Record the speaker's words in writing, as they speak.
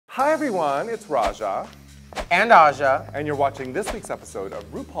Hi everyone, it's Raja. And Aja. And you're watching this week's episode of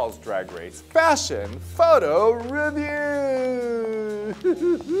RuPaul's Drag Race Fashion Photo Review.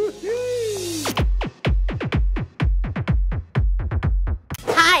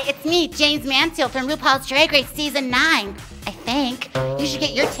 Hi, it's me, James Mansfield from RuPaul's Drag Race Season 9, I think. You should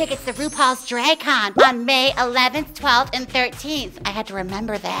get your tickets to RuPaul's DragCon on May 11th, 12th, and 13th. I had to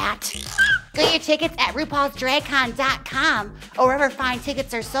remember that. Get your tickets at RuPaulsDragCon.com or wherever fine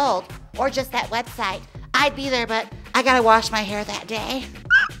tickets are sold, or just that website. I'd be there, but I gotta wash my hair that day.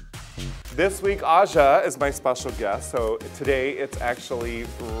 This week, Aja is my special guest, so today it's actually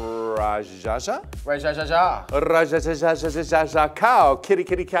Rajaja? Rajajaja. Rajajajajajaja cow, kitty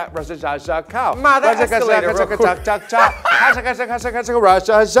kitty cat, Rajajaja cow. Ma, that escalated real quick. Rajaja.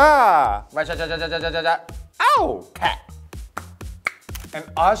 Rajajajajajaja. Ow! Cat. And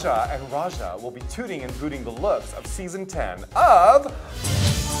Aja and Raja will be tooting and booting the looks of season 10 of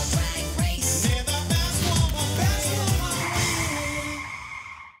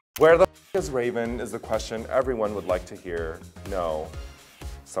Where the f is Raven is the question everyone would like to hear. No.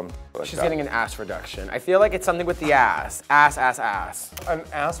 Something like She's that. getting an ass reduction. I feel like it's something with the ass. Ass, ass, ass. An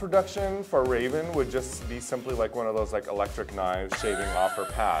ass reduction for Raven would just be simply like one of those like electric knives shaving off her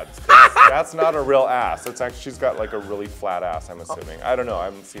pads. 'Cause that's not a real ass. It's actually, she's got like a really flat ass, I'm assuming. I don't know, I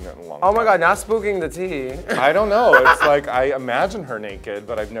haven't seen it in a long time. Oh my God, not spooking the tea. I don't know, it's like I imagine her naked,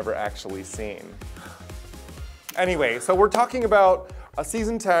 but I've never actually seen. Anyway, so we're talking about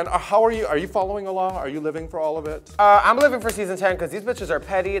season 10. How are you? Are you following along? Are you living for all of it? I'm living for season 10 because these bitches are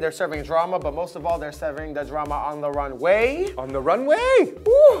petty. They're serving drama, but most of all, they're serving the drama on the runway. On the runway?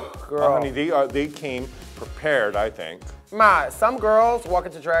 Woo, girl. Oh, honey, they came prepared, I think. Ma, some girls walk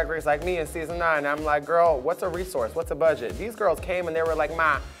into Drag Race like me in season 9. I'm like, girl, what's a resource? What's a budget? These girls came and they were like,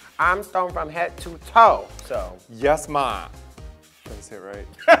 Ma, I'm stoned from head to toe. So. Yes, ma. Did I say it right?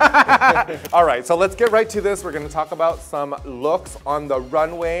 All right, so let's get right to this. We're gonna talk about some looks on the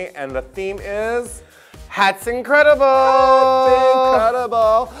runway, and the theme is Hats Incredible! Hats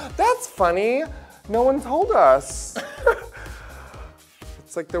Incredible. That's funny. No one told us.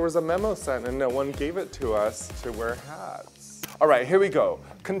 It's like there was a memo sent and no one gave it to us to wear hats. All right, here we go.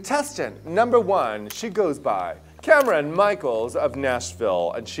 Contestant number 1, she goes by Cameron Michaels of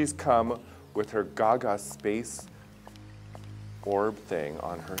Nashville, and she's come with her Gaga space orb thing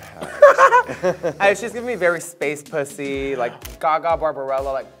on her head. She's giving me very space pussy, like Gaga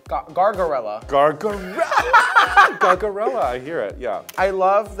Barbarella, like Gargarella. Gargarella! Gargarella, I hear it, yeah. I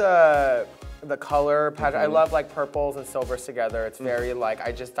love the color pattern. I love like purples and silvers together. It's very like,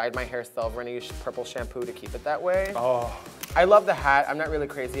 I just dyed my hair silver and I use purple shampoo to keep it that way. Oh. I love the hat. I'm not really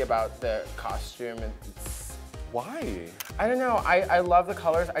crazy about the costume. Why? I don't know, I love the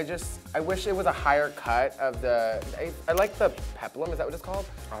colors. I wish it was a higher cut of the, I like the peplum, is that what it's called?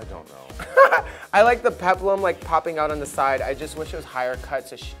 I don't know. I like the peplum like popping out on the side. I just wish it was higher cut.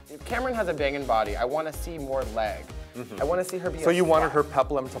 So Cameron has a banging body. I want to see more leg. I want to see her be So you wanted her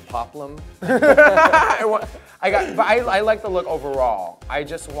peplum to poplum? I like the look overall. I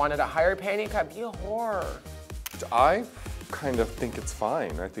just wanted a higher panty cut, be a whore. I kind of think it's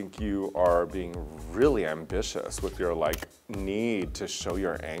fine. I think you are being really ambitious with your like need to show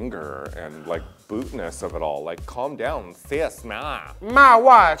your anger and like bootness of it all. Like calm down, sis, ma. Ma,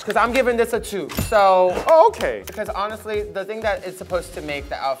 watch, because I'm giving this a 2. So. Oh, okay. Because honestly, the thing that is supposed to make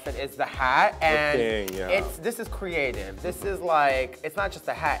the outfit is the hat, and this is creative. This is like, it's not just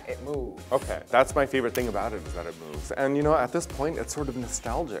a hat, it moves. Okay, that's my favorite thing about it is that it moves. And you know, at this point, it's sort of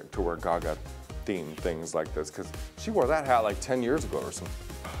nostalgic to wear Gaga themed things like this, because she wore that hat like 10 years ago or something.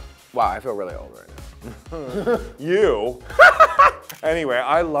 Wow, I feel really old right now. You. Anyway,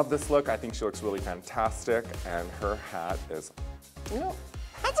 I love this look. I think she looks really fantastic, and her hat is, you know,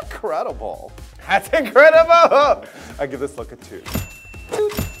 that's incredible. That's incredible! I give this look a 2.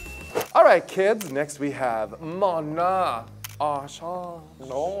 All right, kids, next we have Mona Asha.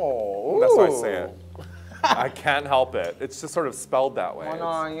 No. That's how I say it. I can't help it. It's just sort of spelled that way.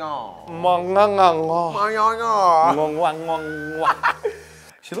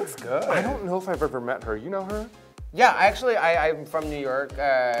 She looks good. I don't know if I've ever met her. You know her? Yeah, actually, I'm from New York.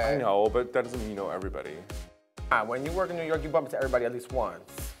 I know, but that doesn't mean you know everybody. When you work in New York, you bump into everybody at least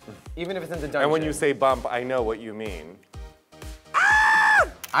once. Even if it's in the dungeon. And when you say bump, I know what you mean.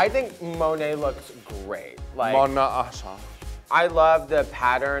 I think Monet looks great. Like, Mona Asha. I love the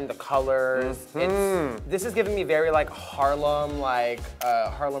pattern, the colors. This is giving me very like Harlem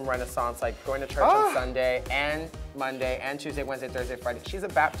Renaissance, like going to church on Sunday and Monday and Tuesday, Wednesday, Thursday, Friday. She's a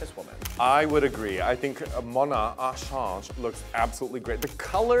Baptist woman. I would agree. I think Mona Asha looks absolutely great. The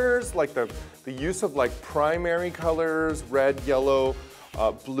colors, like the use of like primary colors, red, yellow,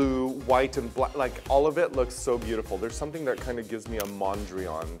 blue, white, and black. Like all of it looks so beautiful. There's something that kind of gives me a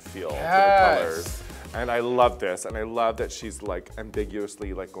Mondrian feel to the colors. And I love this, and I love that she's like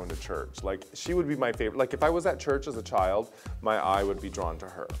ambiguously like going to church. Like she would be my favorite. Like if I was at church as a child, my eye would be drawn to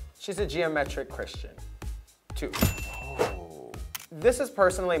her. She's a geometric Christian, too. Oh. This is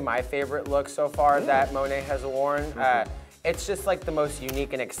personally my favorite look so far that Monet has worn. It's just like the most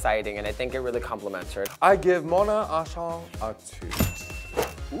unique and exciting, and I think it really complements her. I give Mona Achon a toot.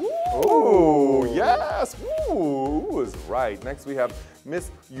 Ooh, yes. Ooh, is right. Next we have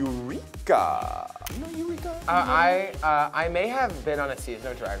Miss Eureka. You know Eureka? I may have been on a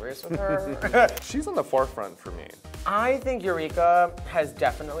season of Drag Race with her. She's on the forefront for me. I think Eureka has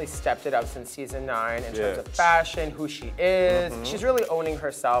definitely stepped it up since season 9 in terms of fashion, who she is. She's really owning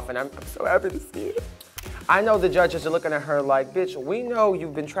herself, and I'm so happy to see it. I know the judges are looking at her like, bitch, we know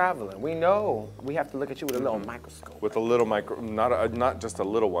you've been traveling. We know we have to look at you with a little microscope. With a little not just a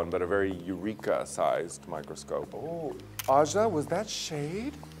little one, but a very Eureka-sized microscope. Oh, Aja, was that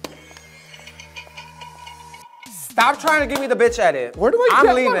shade? Stop trying to give me the bitch edit. Where do I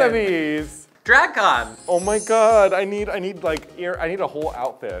get one of these? DragCon. Oh my God, I need like I need a whole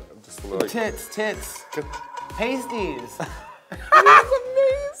outfit. Just like, Tits. Pasties. That's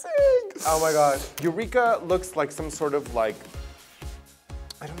amazing! Oh my God. Eureka looks like some sort of like,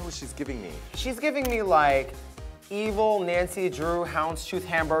 I don't know what she's giving me. She's giving me like evil Nancy Drew Houndstooth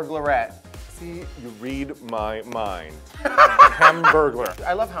Hamburglarette. See, you read my mind. Hamburglar.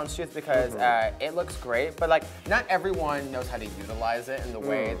 I love Houndstooth because it looks great, but like not everyone knows how to utilize it in the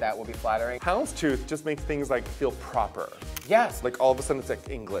way that will be flattering. Houndstooth just makes things like feel proper. Yes. Like all of a sudden it's like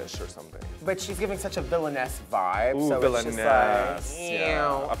English or something. But she's giving such a villainess vibe. Ooh, so villainess. It's just like,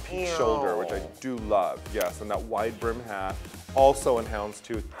 yeah. A peak shoulder, which I do love. Yes, and that wide brim hat, also in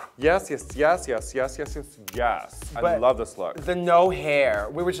Houndstooth. Yes. I love this look. The no hair.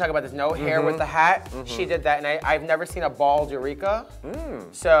 We were just talking about this no hair with the hat. She did that, and I've never seen a bald Eureka.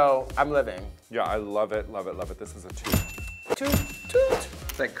 So I'm living. Yeah, I love it. This is a toot. Toot.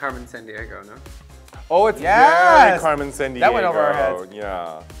 It's like Carmen Sandiego, no? Oh, it's very Carmen Sandiego. That went over our heads.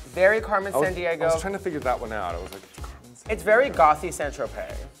 Yeah. Very Carmen Sandiego. I was trying to figure that one out. I was like, it's Carmen Sandiego. It's very gothy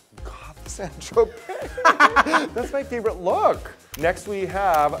Saint-Tropez. Gothy Saint-Tropez. That's my favorite look. Next we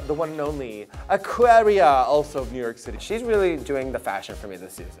have the one and only Aquaria, also of New York City. She's really doing the fashion for me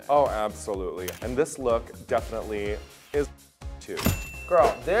this season. Oh, absolutely. And this look definitely is too.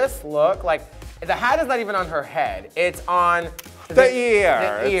 Girl, this look, like, the hat is not even on her head. It's on the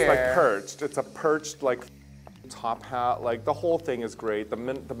ear. The ear. It's like perched. It's a perched, like, top hat. Like, the whole thing is great. The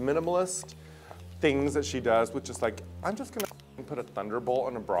minimalist things that she does, which is like, I'm just gonna put a thunderbolt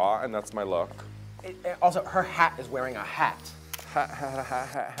on a bra, and that's my look. Also, her hat is wearing a hat. Hat.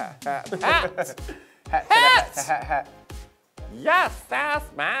 Hat. Yes, that's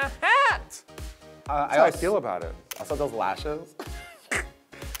my hat. That's how I feel about it. Also, those lashes.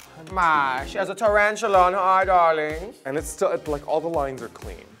 She has a tarantula on her eye, darling. And it's still, like, all the lines are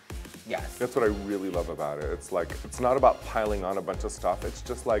clean. Yes. That's what I really love about it. It's like, it's not about piling on a bunch of stuff. It's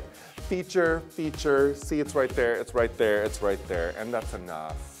just like, feature, see, it's right there, it's right there, it's right there. And that's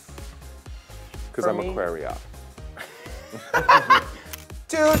enough. Because I'm Aquaria.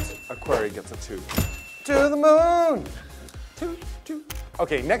 Toot! Aquaria gets a toot. To the moon! Toot.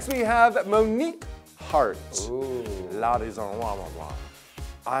 Okay, next we have Monique Hart. Ooh. Ladies en moi.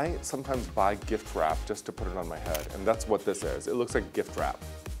 I sometimes buy gift wrap just to put it on my head, and that's what this is. It looks like gift wrap.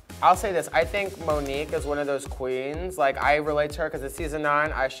 I'll say this, I think Monique is one of those queens. Like, I relate to her because in season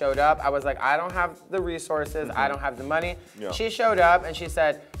 9, I showed up. I was like, I don't have the resources, I don't have the money. Yeah. She showed up and she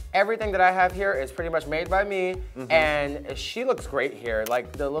said, everything that I have here is pretty much made by me, and she looks great here.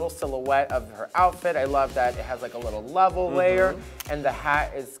 Like, the little silhouette of her outfit, I love that it has like a little level layer, and the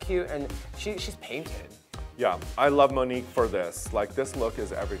hat is cute, and she's painted. Yeah, I love Monique for this. Like, this look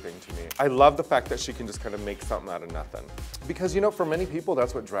is everything to me. I love the fact that she can just kind of make something out of nothing. Because, you know, for many people,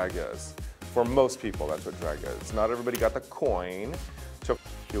 that's what drag is. For most people, that's what drag is. Not everybody got the coin to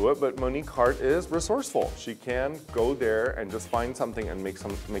do it, but Monique Hart is resourceful. She can go there and just find something and make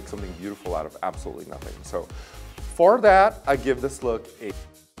something beautiful out of absolutely nothing. So, for that, I give this look a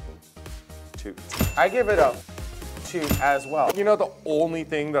toot. I give it a toot as well. You know, the only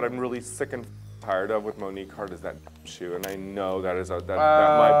thing that I'm really sick and tired of with Monique Hart is that shoe, and I know that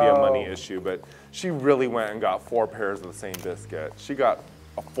might be a money issue, but she really went and got 4 pairs of the same biscuit. She got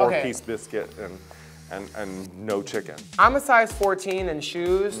a 4-piece biscuit and no chicken. I'm a size 14 in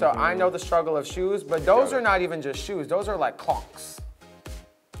shoes, so I know the struggle of shoes, but those are not even just shoes, those are like clonks.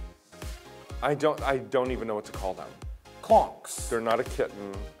 I don't even know what to call them. Clonks. They're not a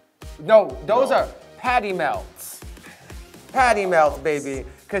kitten. No, those are patty melts. Patty melt, baby.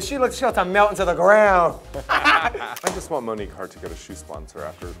 Because she looks to melt into the ground. I just want Monique Hart to get a shoe sponsor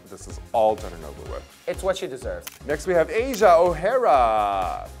after this is all done and over with. It's what she deserves. Next we have Asia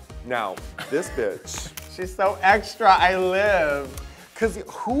O'Hara. Now, this bitch. She's so extra, I live. Because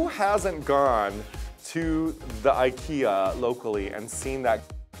who hasn't gone to the IKEA locally and seen that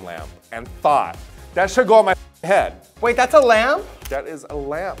lamp and thought, that should go on my head? Wait, that's a lamp? That is a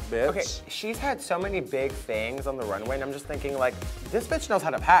lamp, bitch. Okay, she's had so many big things on the runway, and I'm just thinking, like, this bitch knows how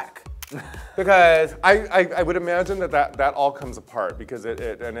to pack. Because I would imagine that all comes apart because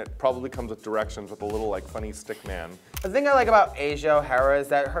it probably comes with directions with a little like funny stick man. the thing I like about Asia O'Hara is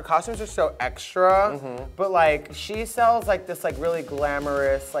that her costumes are so extra, but like she sells like this like really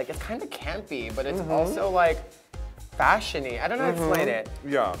glamorous, like it's kind of campy, but it's also like fashion-y. I don't know how to explain it.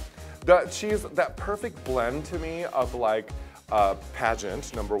 Yeah, she's that perfect blend to me of like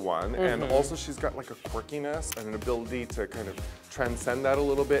pageant, number one, and also she's got like a quirkiness and an ability to kind of transcend that a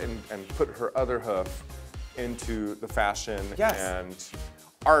little bit and put her other hoof into the fashion and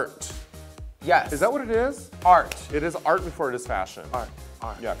art. Yes. Is that what it is? Art. It is art before it is fashion. Art.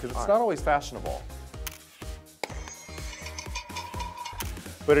 Yeah, because it's not always fashionable.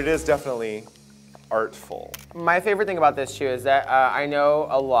 But it is definitely artful. My favorite thing about this shoe is that I know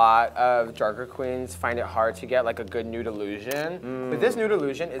a lot of darker queens find it hard to get like a good nude illusion, but this nude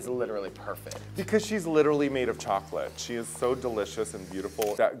illusion is literally perfect. Because she's literally made of chocolate. She is so delicious and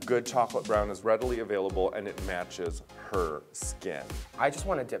beautiful. That good chocolate brown is readily available and it matches her skin. I just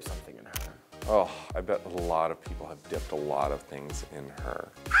want to dip something in her. Oh, I bet a lot of people have dipped a lot of things in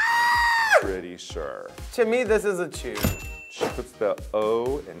her. Pretty sure. To me, this is a 2. She puts the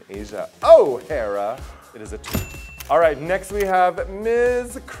O in Asia O'Hara. It is a 2. All right, next we have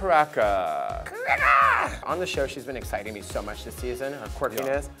Ms. Kraka. On the show, she's been exciting me so much this season. Her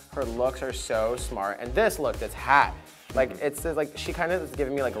quirkiness, her looks are so smart. And this look, this hat, like it's like she kind of is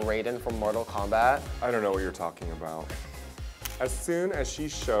giving me like Raiden from Mortal Kombat. I don't know what you're talking about. As soon as she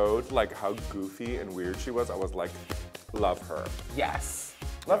showed like how goofy and weird she was, I was like, love her. Yes.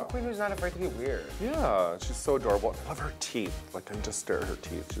 Love a queen who's not afraid to be weird. Yeah, she's so adorable. I love her teeth. Like, I can just stare at her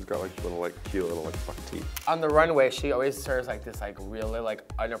teeth. She's got like little, like cute little like buck teeth. On the runway, she always serves like this like really like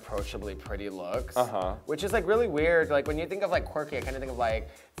unapproachably pretty looks. Which is like really weird. Like when you think of like quirky, I kind of think of like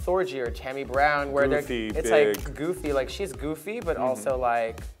Thorgy or Tammy Brown, where goofy, it's big. like goofy. Like she's goofy, but also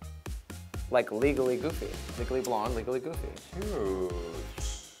like legally goofy. Legally blonde, legally goofy. Cute.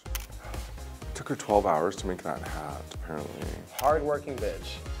 Took her 12 hours to make that hat, apparently. Hard-working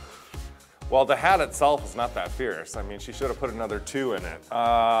bitch. Well, the hat itself is not that fierce. I mean, she should have put another 2 in it.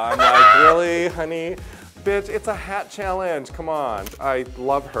 I'm like, really, honey? Bitch, it's a hat challenge, come on. I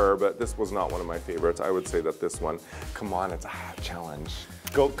love her, but this was not one of my favorites. I would say that this one, come on, it's a hat challenge.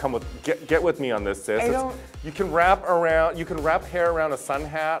 Get with me on this, sis. You can wrap hair around a sun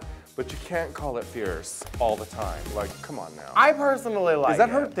hat, but you can't call it fierce all the time. Like, come on now. I personally like it. Is that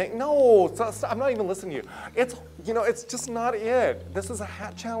her thing? No, I'm not even listening to you. It's, it's just not it. This is a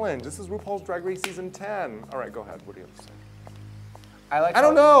hat challenge. This is RuPaul's Drag Race Season 10. All right, go ahead. What do you have to say? I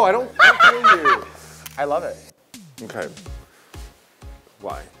don't know. I don't feel you. I love it. Okay.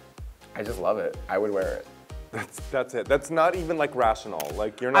 Why? I just love it. I would wear it. That's it. That's not even like rational.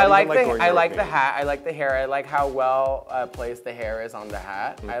 Like you're not I even like going there I like with the me. hat. I like the hair. I like how well placed the hair is on the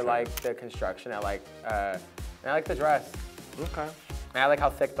hat. I like the construction. I like the dress. Okay. And I like how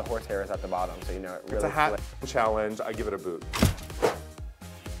thick the horsehair is at the bottom, so it really. It's a hat challenge. I give it a boot.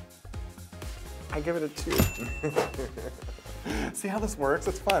 I give it a 2. See how this works?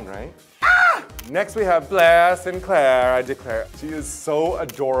 It's fun, right? Next we have Blair Sinclair, I declare. She is so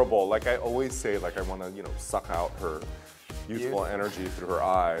adorable. Like I always say, like I want to, suck out her youthful energy through her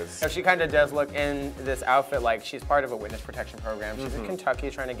eyes. So she kind of does look in this outfit like she's part of a witness protection program. She's in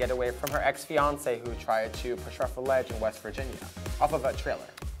Kentucky trying to get away from her ex-fiance who tried to push her off a ledge in West Virginia, off of a trailer.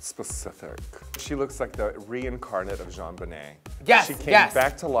 Specific. She looks like the reincarnate of Jean Bonnet. Yes, She came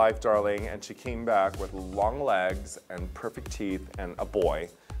back to life, darling, and she came back with long legs and perfect teeth and a boy.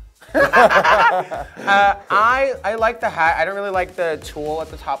 I like the hat. I don't really like the tulle at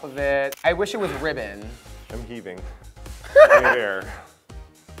the top of it. I wish it was ribbon. I'm heaving. Right there.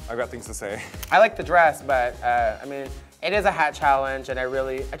 I've got things to say. I like the dress, but I mean, it is a hat challenge, and I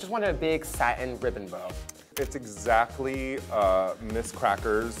just wanted a big satin ribbon bow. It's exactly Miss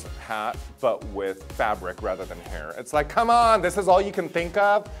Cracker's hat, but with fabric rather than hair. It's like, come on, this is all you can think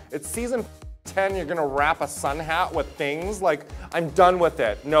of? It's season 10, you're gonna wrap a sun hat with things? Like, I'm done with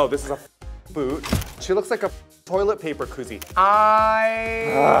it. No, this is a boot. She looks like a toilet paper koozie.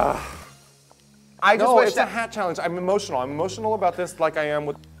 I just no, wish it's a hat challenge. I'm emotional. I'm emotional about this like I am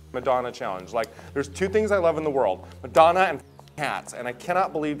with Madonna challenge. Like, there's two things I love in the world, Madonna and hats, and I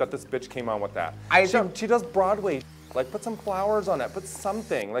cannot believe that this bitch came on with that. She does Broadway. Like, put some flowers on it, put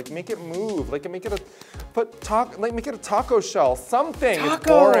something, like make it move, like make it a taco shell, something.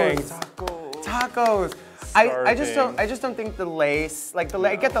 Tacos. It's boring. Tacos. I just don't think the lace, like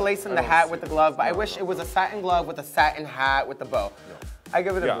I get the lace in the hat with the glove, but I wish it was a satin glove with a satin hat with the bow. No. I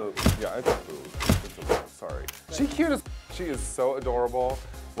give it a boot. Yeah, it's a boot. It's a boot. Sorry. She cute as. She is so adorable.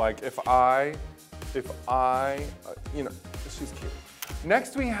 Like if I, you know, she's cute.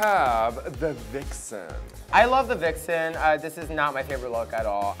 Next we have the Vixen. I love the Vixen. This is not my favorite look at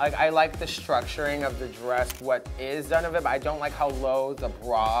all. I like the structuring of the dress, what is done of it, but I don't like how low the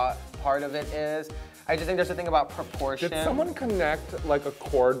bra part of it is. I just think there's a thing about proportion. Did someone connect like a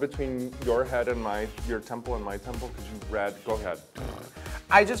cord between your head and your temple and my temple? Because you read, go ahead.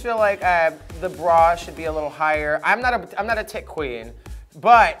 I just feel like the bra should be a little higher. I'm not a tit queen.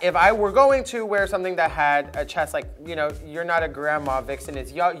 But if I were going to wear something that had a chest, like, you know, you're not a grandma Vixen,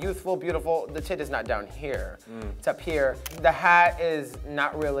 it's youthful, beautiful, the tit is not down here, it's up here. The hat is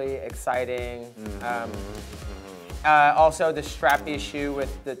not really exciting. Also the strap issue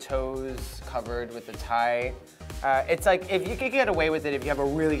with the toes covered with the tie. It's like, if you could get away with it if you have a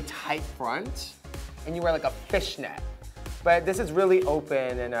really tight front and you wear like a fishnet. But this is really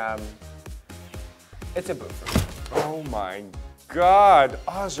open and it's a boot for me. Oh my God,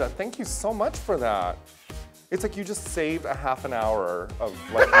 Aja, thank you so much for that. It's like you just saved a half an hour of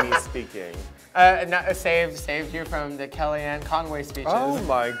like me speaking. Saved you from the Kellyanne Conway speeches. Oh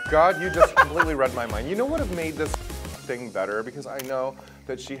my God, you just completely read my mind. You know what would have made this thing better? Because I know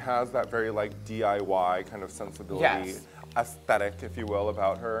that she has that very like DIY kind of sensibility, aesthetic, if you will,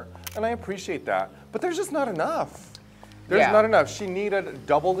 about her. And I appreciate that, but there's just not enough. There's not enough. She needed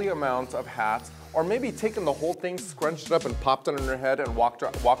double the amount of hats, or maybe taken the whole thing, scrunched it up and popped it on her head and walked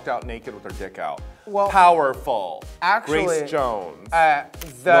out naked with her dick out. Well, powerful. Actually, Grace Jones.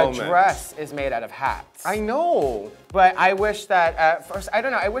 The dress is made out of hats. I know. But I wish that, first, I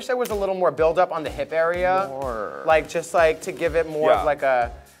don't know, I wish there was a little more build up on the hip area. More. Like, just like to give it more of like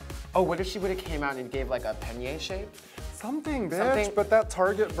a, oh, what if she would have came out and gave like a peigne shape? Something, bitch. But that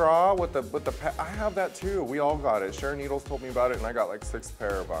Target bra with the I have that too. We all got it. Sharon Needles told me about it, and I got like 6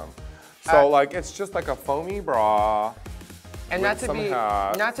 pair of them. So like, it's just like a foamy bra. And not to be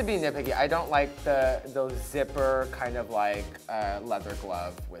nitpicky, I don't like those zipper kind of like leather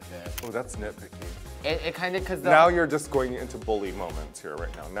glove with it. Oh, that's nitpicky. It kind of, because now you're just going into bully moments here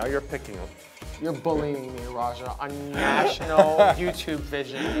right now. Now you're picking. You're bullying me, Raja, on national YouTube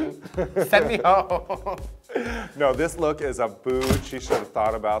vision. Send me home. No, this look is a boot. She should have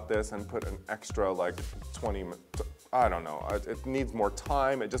thought about this and put an extra like 20, I don't know. It needs more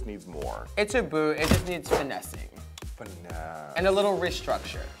time. It just needs more. It's a boot. It just needs finessing. Finesse. And a little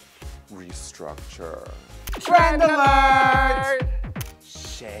restructure. Restructure. Trend alert!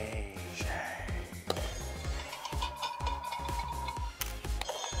 Shade.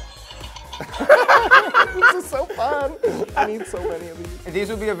 This is so fun. I need so many of these. These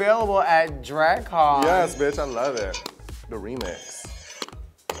will be available at DragCon. Yes, bitch, I love it. The remix.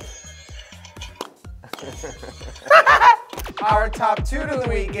 Our top 2 of the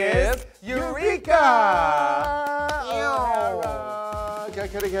week is Eureka!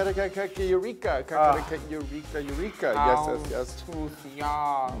 Eureka. Yes.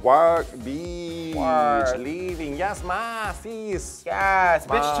 Work, beach, leaving. Yes, ma, sis. Yes,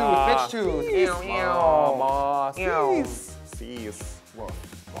 bitch tooth. Sis.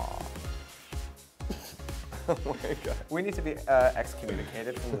 Oh my God. We need to be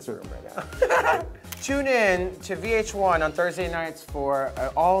excommunicated from this room right now. Tune in to VH1 on Thursday nights for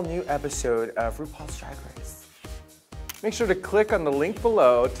an all-new episode of RuPaul's Drag Race. Make sure to click on the link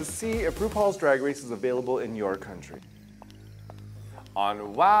below to see if RuPaul's Drag Race is available in your country.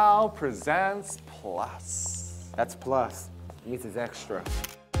 On WOW Presents Plus. That's plus. Means it's extra.